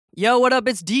Yo, what up?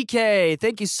 It's DK.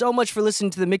 Thank you so much for listening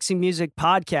to the Mixing Music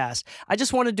podcast. I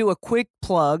just want to do a quick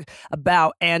plug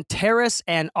about Antares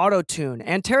and Auto-Tune.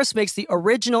 Antares makes the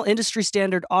original industry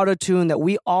standard auto-tune that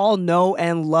we all know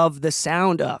and love the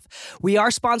sound of. We are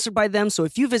sponsored by them, so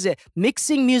if you visit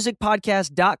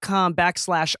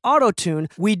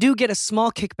mixingmusicpodcast.com/autotune, we do get a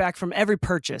small kickback from every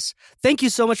purchase. Thank you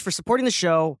so much for supporting the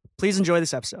show. Please enjoy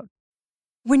this episode.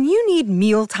 When you need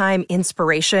mealtime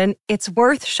inspiration, it's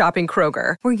worth shopping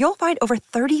Kroger, where you'll find over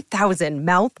 30,000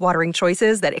 mouth-watering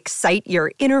choices that excite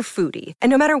your inner foodie. And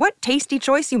no matter what tasty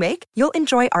choice you make, you'll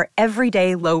enjoy our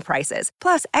everyday low prices,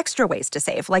 plus extra ways to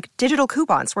save, like digital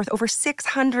coupons worth over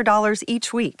 $600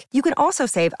 each week. You can also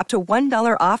save up to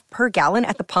 $1 off per gallon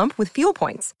at the pump with fuel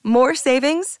points. More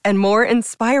savings and more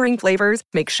inspiring flavors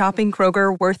make shopping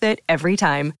Kroger worth it every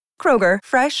time. Kroger,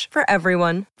 fresh for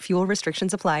everyone. Fuel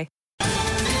restrictions apply.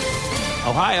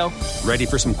 Ohio, ready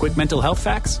for some quick mental health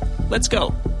facts? Let's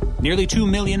go. Nearly 2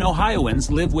 million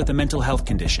Ohioans live with a mental health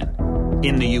condition.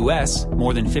 In the U.S.,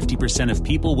 more than 50% of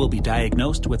people will be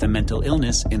diagnosed with a mental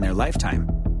illness in their lifetime.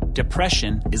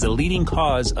 Depression is a leading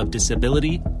cause of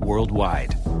disability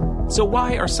worldwide. So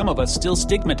why are some of us still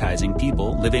stigmatizing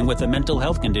people living with a mental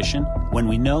health condition when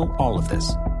we know all of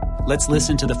this? Let's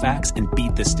listen to the facts and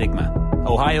beat the stigma.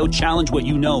 Ohio, challenge what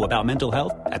you know about mental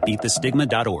health at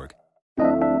beatthestigma.org.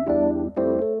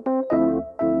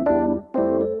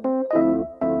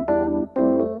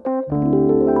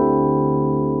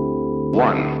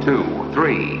 1, 2,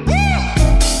 3.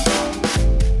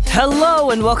 Hello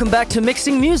and welcome back to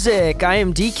Mixing Music. I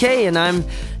am DK and I'm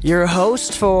your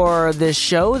host for this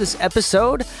show, this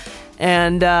episode.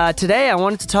 And today I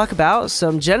wanted to talk about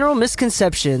some general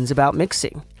misconceptions about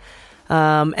mixing.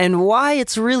 And why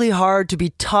it's really hard to be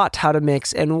taught how to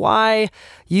mix, and why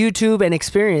YouTube and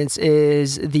experience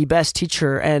is the best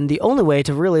teacher and the only way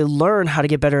to really learn how to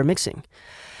get better at mixing.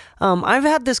 I've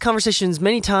had these conversations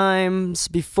many times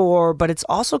before, but it's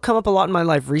also come up a lot in my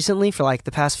life recently for like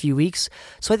the past few weeks.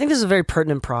 So I think this is a very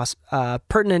pertinent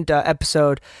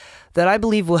episode that I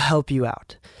believe will help you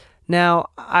out. Now,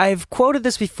 I've quoted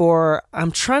this before. I'm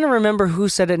trying to remember who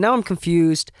said it. Now I'm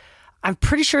confused. I'm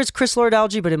pretty sure it's Chris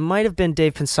Lord-Alge, but it might have been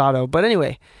Dave Pensato. But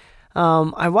anyway,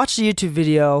 I watched a YouTube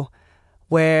video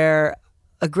where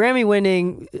a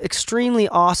Grammy-winning, extremely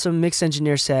awesome mix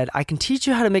engineer said, "I can teach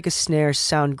you how to make a snare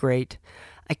sound great.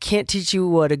 I can't teach you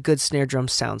what a good snare drum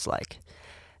sounds like."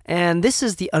 And this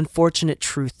is the unfortunate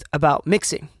truth about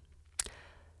mixing.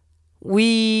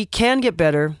 We can get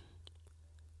better.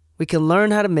 We can learn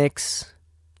how to mix.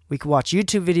 We can watch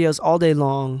YouTube videos all day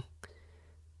long.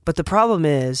 But the problem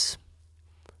is,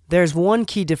 there's one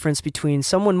key difference between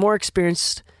someone more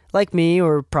experienced like me,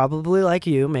 or probably like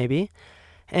you, maybe,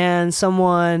 and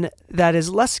someone that is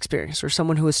less experienced, or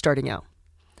someone who is starting out.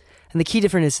 And the key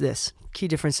difference is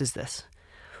this.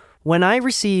 When I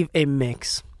receive a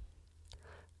mix,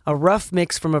 a rough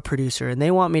mix from a producer, and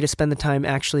they want me to spend the time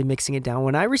actually mixing it down,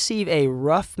 when I receive a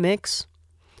rough mix,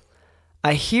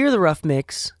 I hear the rough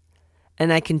mix,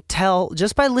 and I can tell,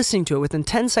 just by listening to it, within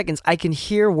 10 seconds, I can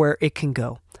hear where it can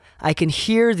go. I can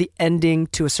hear the ending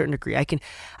to a certain degree. I can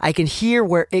hear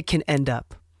where it can end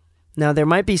up. Now, there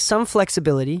might be some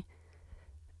flexibility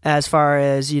as far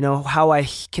as, how I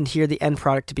can hear the end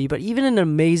product to be, but even an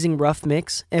amazing rough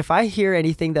mix, if I hear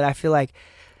anything that I feel like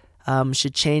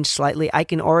should change slightly, I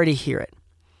can already hear it.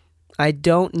 I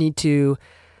don't need to,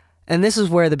 and this is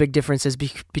where the big difference is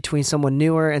between someone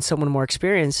newer and someone more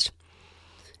experienced,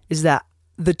 is that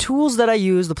the tools that I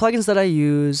use, the plugins that I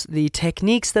use, the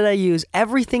techniques that I use,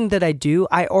 everything that I do,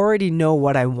 I already know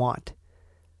what I want.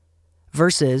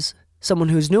 Versus someone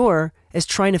who's newer is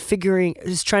trying to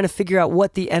figure out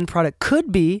what the end product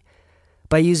could be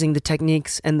by using the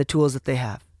techniques and the tools that they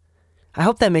have. I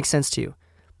hope that makes sense to you.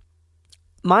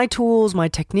 My tools, my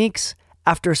techniques,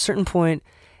 after a certain point,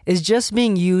 is just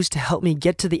being used to help me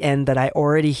get to the end that I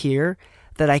already hear,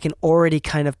 that I can already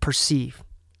kind of perceive.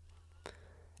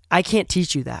 I can't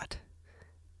teach you that.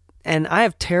 And I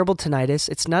have terrible tinnitus.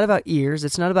 It's not about ears.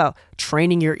 It's not about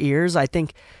training your ears. I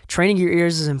think training your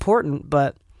ears is important,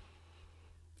 but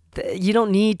you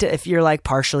don't need to, if you're like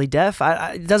partially deaf,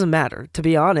 it doesn't matter. To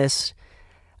be honest,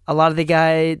 a lot of the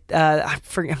guy, I'm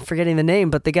forgetting the name,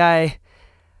 but the guy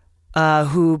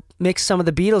who mixed some of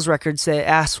the Beatles records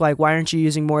asked, like, why aren't you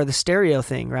using more of the stereo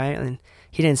thing, right? And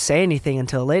he didn't say anything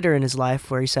until later in his life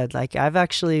where he said, like, I've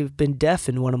actually been deaf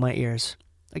in one of my ears.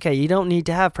 Okay, you don't need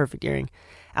to have perfect hearing.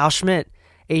 Al Schmidt,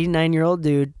 89-year-old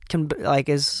dude,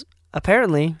 is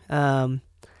apparently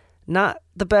not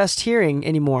the best hearing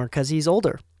anymore because he's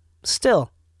older.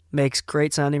 Still makes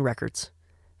great sounding records.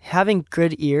 Having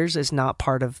good ears is not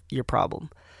part of your problem.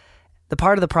 The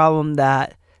part of the problem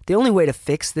that the only way to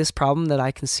fix this problem that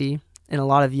I can see in a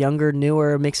lot of younger,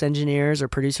 newer mix engineers or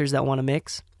producers that want to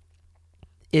mix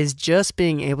is just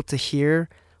being able to hear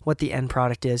what the end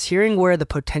product is, hearing where the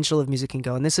potential of music can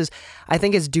go. And this is, I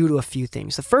think it's due to a few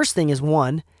things. The first thing is,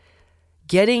 one,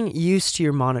 getting used to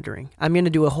your monitoring. I'm going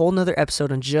to do a whole nother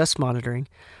episode on just monitoring,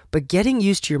 but getting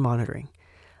used to your monitoring.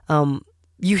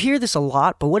 You hear this a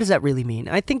lot, but what does that really mean?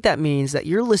 I think that means that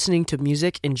you're listening to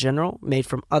music in general made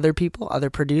from other people,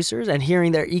 other producers, and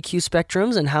hearing their EQ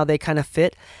spectrums and how they kind of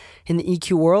fit in the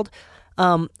EQ world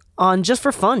on just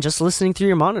for fun, just listening through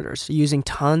your monitors, using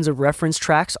tons of reference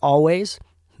tracks always,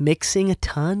 mixing a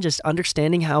ton, just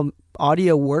understanding how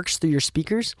audio works through your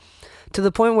speakers, to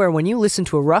the point where when you listen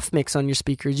to a rough mix on your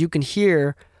speakers, you can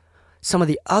hear some of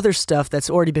the other stuff that's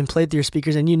already been played through your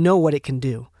speakers, and you know what it can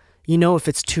do. You know if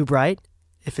it's too bright,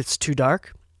 if it's too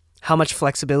dark, how much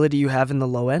flexibility you have in the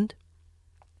low end.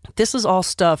 This is all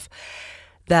stuff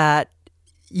that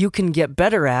you can get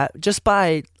better at just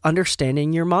by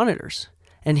understanding your monitors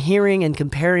and hearing and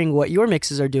comparing what your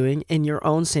mixes are doing in your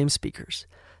own same speakers.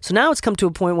 So now it's come to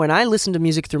a point when I listen to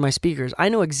music through my speakers, I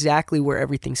know exactly where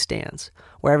everything stands,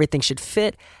 where everything should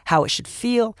fit, how it should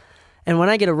feel. And when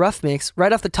I get a rough mix,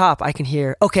 right off the top, I can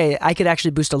hear, okay, I could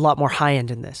actually boost a lot more high end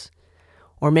in this.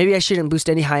 Or maybe I shouldn't boost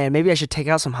any high end. Maybe I should take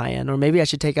out some high end. Or maybe I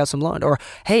should take out some low end. Or,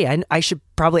 hey, I should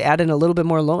probably add in a little bit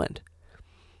more low end.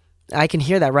 I can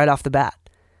hear that right off the bat.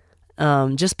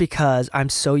 Just because I'm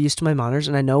so used to my monitors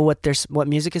and I know what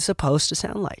music is supposed to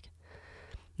sound like.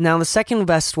 Now, the second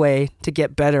best way to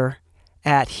get better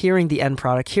at hearing the end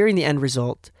product, hearing the end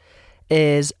result,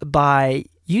 is by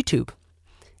YouTube.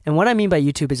 And what I mean by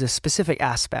YouTube is a specific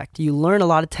aspect. You learn a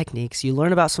lot of techniques, you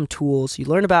learn about some tools, you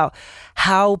learn about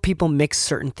how people mix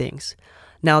certain things.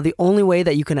 Now, the only way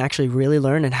that you can actually really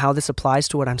learn and how this applies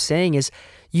to what I'm saying is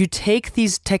you take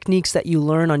these techniques that you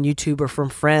learn on YouTube or from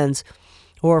friends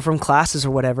or from classes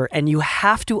or whatever, and you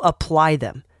have to apply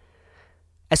them.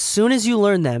 As soon as you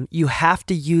learn them, you have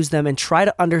to use them and try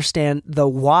to understand the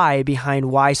why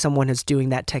behind why someone is doing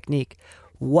that technique.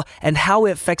 And how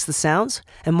it affects the sounds,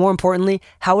 and more importantly,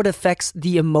 how it affects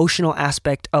the emotional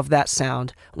aspect of that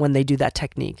sound when they do that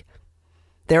technique.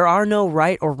 There are no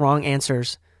right or wrong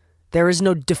answers. There is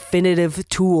no definitive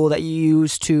tool that you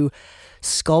use to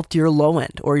sculpt your low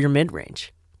end or your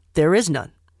mid-range. There is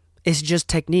none. It's just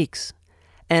techniques.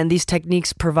 And these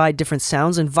techniques provide different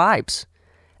sounds and vibes.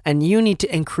 And you need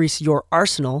to increase your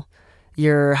arsenal,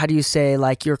 your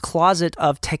closet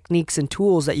of techniques and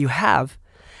tools that you have.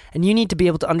 And you need to be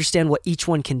able to understand what each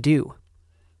one can do.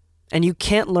 And you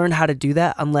can't learn how to do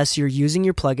that unless you're using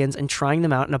your plugins and trying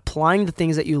them out and applying the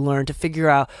things that you learn to figure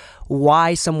out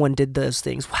why someone did those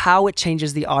things, how it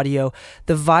changes the audio,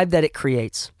 the vibe that it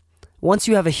creates. Once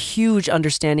you have a huge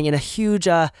understanding and a huge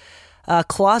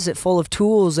closet full of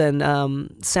tools and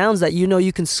sounds that you know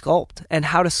you can sculpt and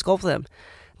how to sculpt them,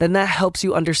 then that helps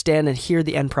you understand and hear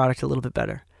the end product a little bit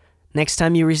better. Next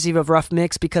time you receive a rough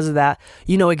mix, because of that,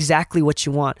 you know exactly what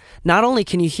you want. Not only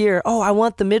can you hear, oh, I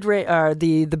want the mid-range,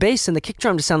 the bass and the kick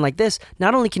drum to sound like this.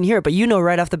 Not only can you hear it, but you know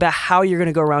right off the bat how you're going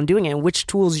to go around doing it and which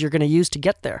tools you're going to use to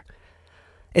get there.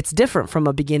 It's different from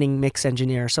a beginning mix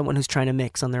engineer, someone who's trying to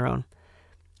mix on their own.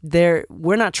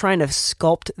 We're not trying to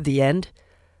sculpt the end.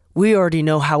 We already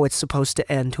know how it's supposed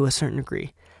to end to a certain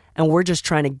degree, and we're just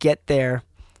trying to get there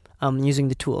using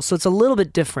the tools. So it's a little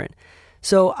bit different.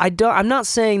 So I'm not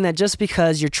saying that just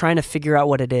because you're trying to figure out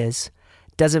what it is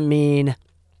doesn't mean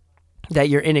that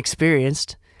you're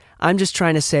inexperienced. I'm just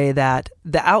trying to say that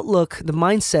the outlook, the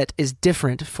mindset is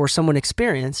different for someone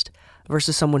experienced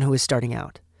versus someone who is starting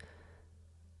out.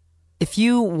 If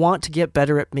you want to get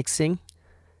better at mixing,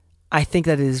 I think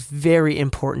that it is very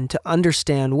important to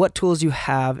understand what tools you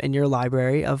have in your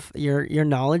library of your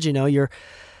knowledge, your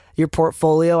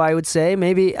portfolio, I would say,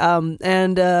 maybe,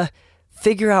 and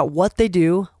figure out what they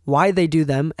do, why they do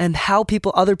them, and how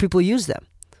other people use them.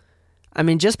 I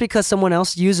mean, just because someone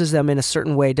else uses them in a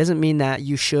certain way doesn't mean that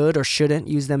you should or shouldn't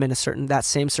use them in that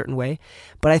same certain way.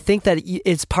 But I think that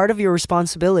it's part of your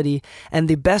responsibility, and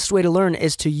the best way to learn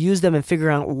is to use them and figure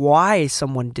out why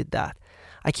someone did that.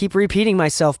 I keep repeating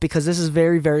myself because this is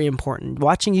very, very important.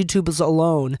 Watching YouTube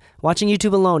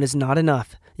alone is not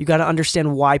enough. You got to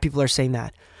understand why people are saying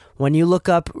that. When you look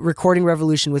up Recording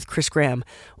Revolution with Chris Graham,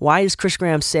 why is Chris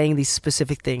Graham saying these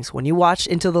specific things? When you watch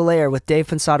Into the Layer with Dave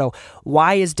Pensato,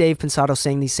 why is Dave Pensato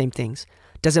saying these same things?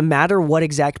 Does it matter what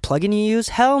exact plugin you use?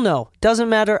 Hell no. Doesn't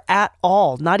matter at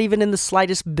all. Not even in the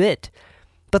slightest bit.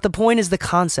 But the point is the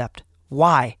concept.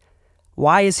 Why?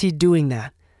 Why is he doing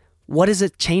that? What is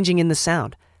it changing in the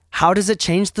sound? How does it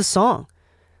change the song?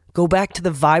 Go back to the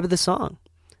vibe of the song.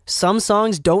 Some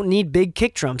songs don't need big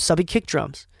kick drums, subby kick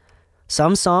drums.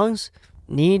 Some songs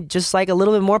need just like a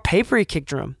little bit more papery kick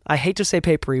drum. I hate to say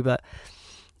papery, but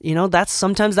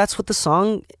sometimes that's what the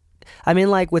song,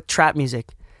 like with trap music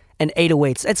and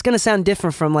 808s, it's going to sound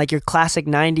different from like your classic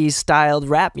 90s styled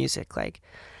rap music. Like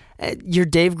your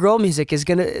Dave Grohl music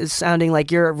is sounding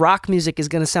like your rock music is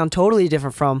going to sound totally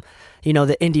different from, the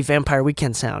indie Vampire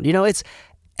Weekend sound.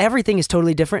 Everything is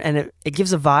totally different, and it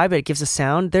gives a vibe, it gives a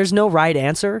sound. There's no right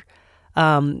answer.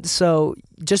 So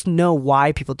just know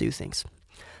why people do things.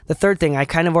 The third thing, I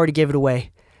kind of already gave it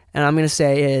away, and I'm going to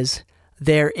say is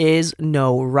there is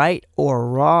no right or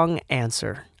wrong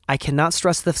answer. I cannot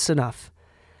stress this enough.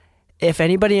 If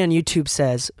anybody on YouTube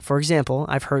says, for example,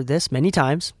 I've heard this many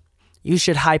times, you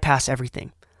should high pass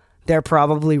everything, they're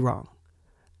probably wrong.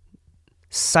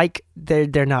 Psych,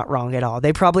 they're not wrong at all.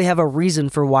 They probably have a reason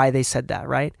for why they said that,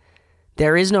 right?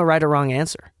 There is no right or wrong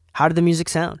answer. How did the music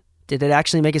sound? Did it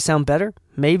actually make it sound better?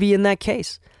 Maybe in that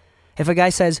case. If a guy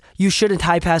says, you shouldn't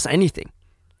high pass anything,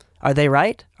 are they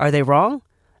right? Are they wrong?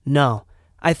 No.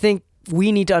 I think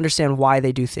we need to understand why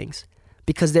they do things,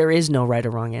 because there is no right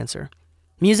or wrong answer.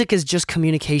 Music is just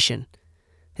communication.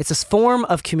 It's a form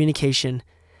of communication,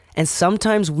 and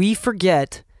sometimes we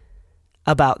forget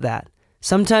about that.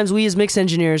 Sometimes we as mix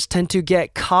engineers tend to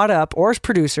get caught up, or as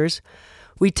producers,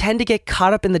 we tend to get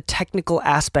caught up in the technical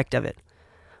aspect of it.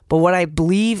 But what I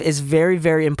believe is very,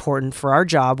 very important for our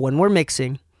job when we're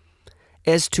mixing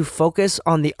is to focus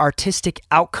on the artistic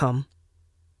outcome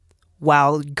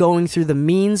while going through the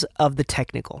means of the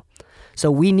technical.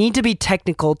 So we need to be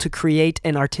technical to create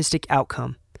an artistic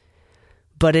outcome,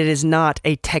 but it is not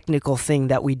a technical thing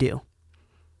that we do.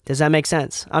 Does that make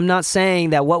sense? I'm not saying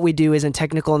that what we do isn't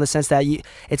technical in the sense that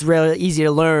it's really easy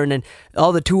to learn and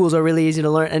all the tools are really easy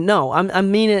to learn. And no, I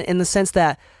mean it in the sense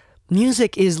that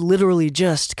music is literally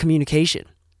just communication.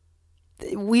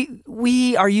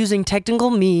 We are using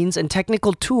technical means and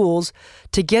technical tools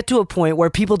to get to a point where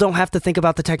people don't have to think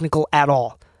about the technical at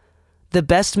all. The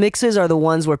best mixes are the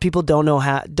ones where people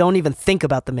don't even think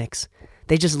about the mix.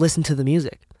 They just listen to the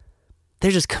music.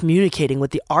 They're just communicating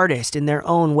with the artist in their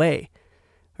own way.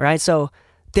 Right? So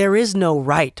there is no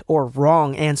right or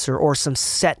wrong answer or some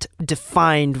set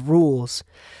defined rules.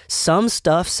 Some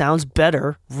stuff sounds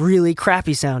better, really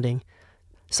crappy sounding.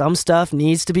 Some stuff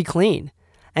needs to be clean.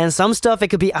 And some stuff, it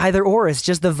could be either or. It's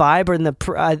just the vibe or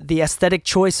the aesthetic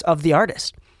choice of the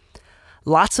artist.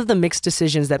 Lots of the mix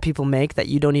decisions that people make that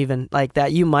you don't even like,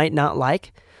 that you might not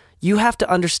like, you have to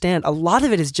understand a lot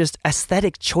of it is just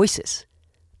aesthetic choices.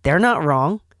 They're not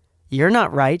wrong. You're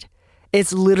not right.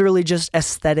 It's literally just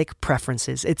aesthetic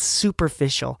preferences. It's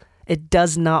superficial. It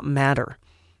does not matter.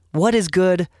 What is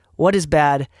good, what is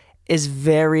bad, is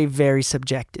very, very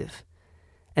subjective.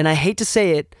 And I hate to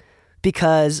say it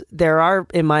because there are,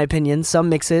 in my opinion, some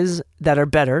mixes that are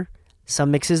better, some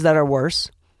mixes that are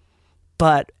worse.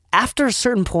 But after a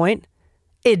certain point,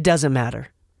 it doesn't matter.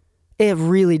 It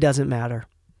really doesn't matter.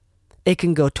 It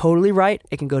can go totally right.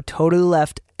 It can go totally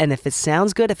left. And if it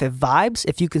sounds good, if it vibes,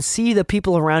 if you can see the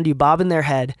people around you bobbing their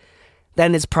head,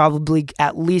 then it's probably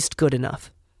at least good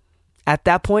enough. At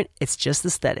that point, it's just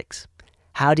aesthetics.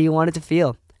 How do you want it to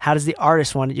feel? How does the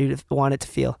artist want it to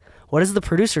feel? What does the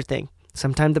producer think?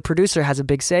 Sometimes the producer has a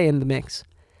big say in the mix.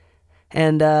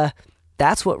 And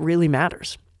that's what really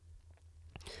matters.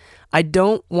 I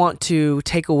don't want to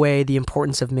take away the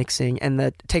importance of mixing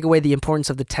and take away the importance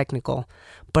of the technical,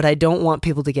 but I don't want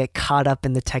people to get caught up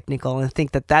in the technical and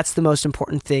think that that's the most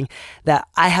important thing, that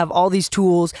I have all these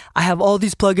tools, I have all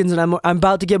these plugins, and I'm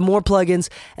about to get more plugins,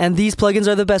 and these plugins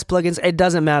are the best plugins. It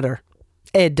doesn't matter.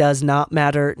 It does not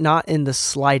matter, not in the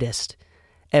slightest.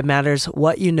 It matters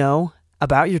what you know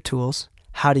about your tools,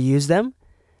 how to use them,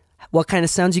 what kind of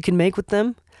sounds you can make with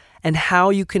them, and how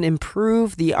you can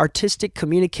improve the artistic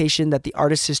communication that the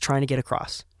artist is trying to get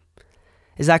across.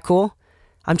 Is that cool?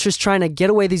 I'm just trying to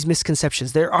get away these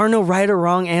misconceptions. There are no right or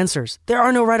wrong answers. There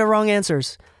are no right or wrong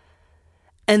answers.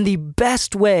 And the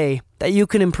best way that you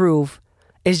can improve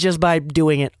is just by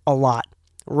doing it a lot,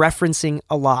 referencing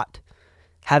a lot,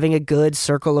 having a good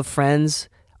circle of friends,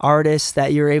 artists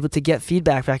that you're able to get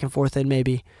feedback back and forth in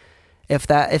maybe. If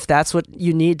that's what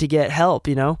you need to get help,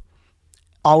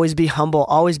 always be humble,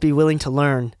 always be willing to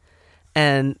learn.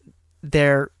 And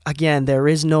there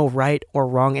is no right or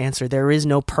wrong answer. There is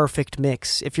no perfect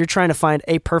mix. If you're trying to find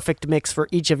a perfect mix for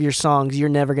each of your songs, you're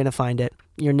never going to find it.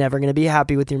 You're never going to be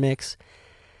happy with your mix.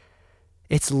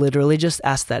 It's literally just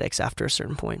aesthetics after a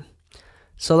certain point.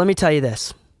 So let me tell you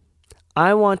this.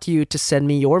 I want you to send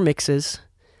me your mixes.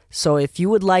 So if you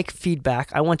would like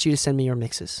feedback, I want you to send me your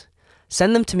mixes.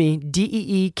 send them to me,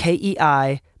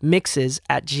 DEEKEI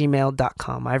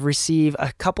mixes@gmail.com. I receive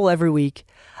a couple every week.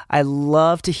 I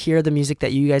love to hear the music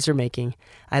that you guys are making.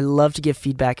 I love to give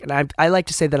feedback, and I like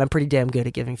to say that I'm pretty damn good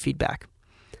at giving feedback.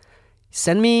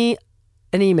 Send me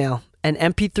an email, an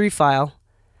MP3 file,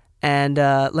 and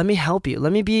let me help you.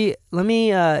 Let me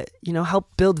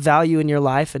help build value in your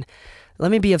life, and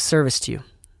let me be of service to you.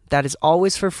 That is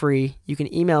always for free. You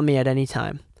can email me at any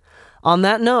time. On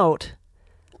that note,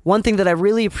 one thing that I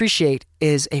really appreciate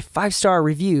is a 5-star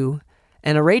review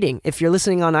and a rating. If you're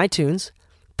listening on iTunes,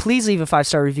 please leave a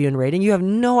 5-star review and rating. You have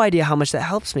no idea how much that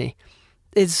helps me.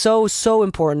 It's so, so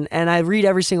important, and I read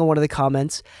every single one of the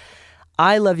comments.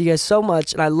 I love you guys so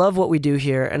much, and I love what we do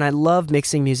here, and I love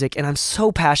mixing music, and I'm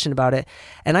so passionate about it.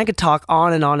 And I could talk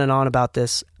on and on and on about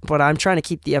this, but I'm trying to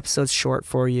keep the episodes short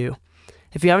for you.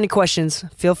 If you have any questions,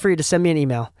 feel free to send me an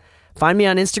email. Find me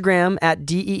on Instagram at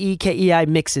DEEKEI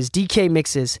Mixes, DK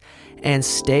Mixes, and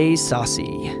stay saucy.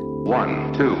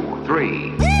 1, 2,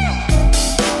 3.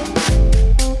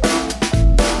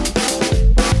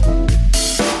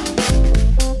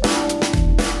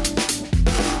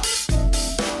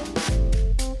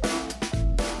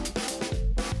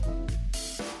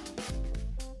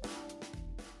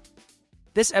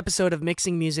 This episode of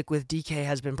Mixing Music with DK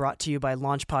has been brought to you by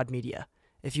LaunchPod Media.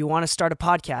 If you want to start a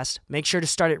podcast, make sure to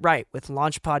start it right with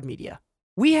LaunchPod Media.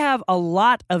 We have a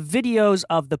lot of videos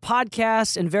of the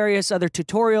podcast and various other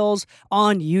tutorials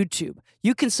on YouTube.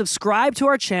 You can subscribe to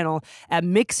our channel at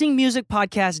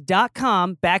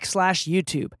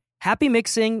mixingmusicpodcast.com/YouTube. Happy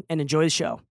mixing and enjoy the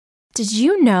show. Did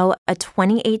you know a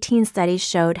 2018 study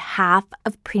showed half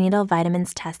of prenatal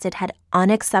vitamins tested had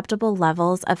unacceptable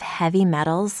levels of heavy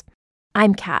metals?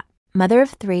 I'm Kat, mother of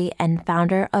 3 and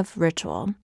founder of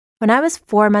Ritual. When I was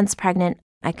 4 months pregnant,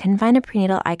 I couldn't find a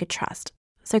prenatal I could trust,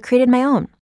 so I created my own.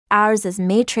 Ours is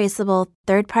made traceable,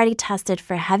 third-party tested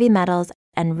for heavy metals,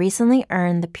 and recently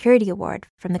earned the Purity Award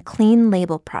from the Clean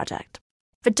Label Project.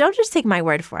 But don't just take my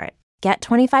word for it. Get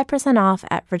 25% off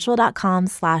at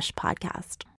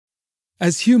ritual.com/podcast.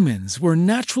 As humans, we're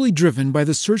naturally driven by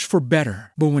the search for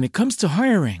better. But when it comes to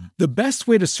hiring, the best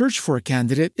way to search for a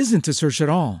candidate isn't to search at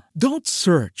all. Don't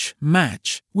search,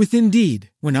 match with Indeed.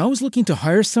 When I was looking to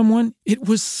hire someone, it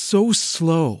was so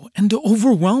slow and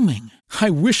overwhelming.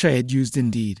 I wish I had used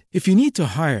Indeed. If you need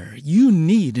to hire, you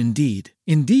need Indeed.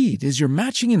 Indeed is your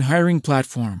matching and hiring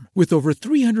platform with over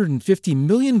 350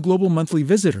 million global monthly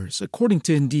visitors, according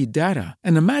to Indeed data,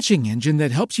 and a matching engine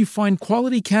that helps you find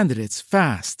quality candidates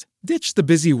fast. Ditch the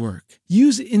busy work.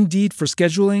 Use Indeed for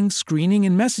scheduling, screening,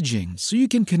 and messaging so you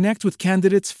can connect with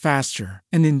candidates faster.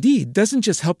 And Indeed doesn't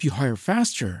just help you hire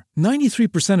faster.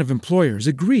 93% of employers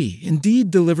agree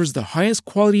Indeed delivers the highest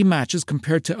quality matches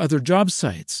compared to other job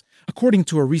sites, according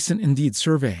to a recent Indeed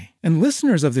survey. And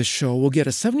listeners of this show will get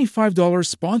a $75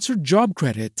 sponsored job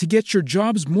credit to get your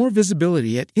jobs more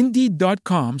visibility at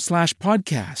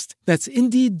Indeed.com/podcast. That's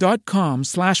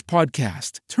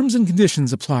Indeed.com/podcast. Terms and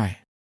conditions apply.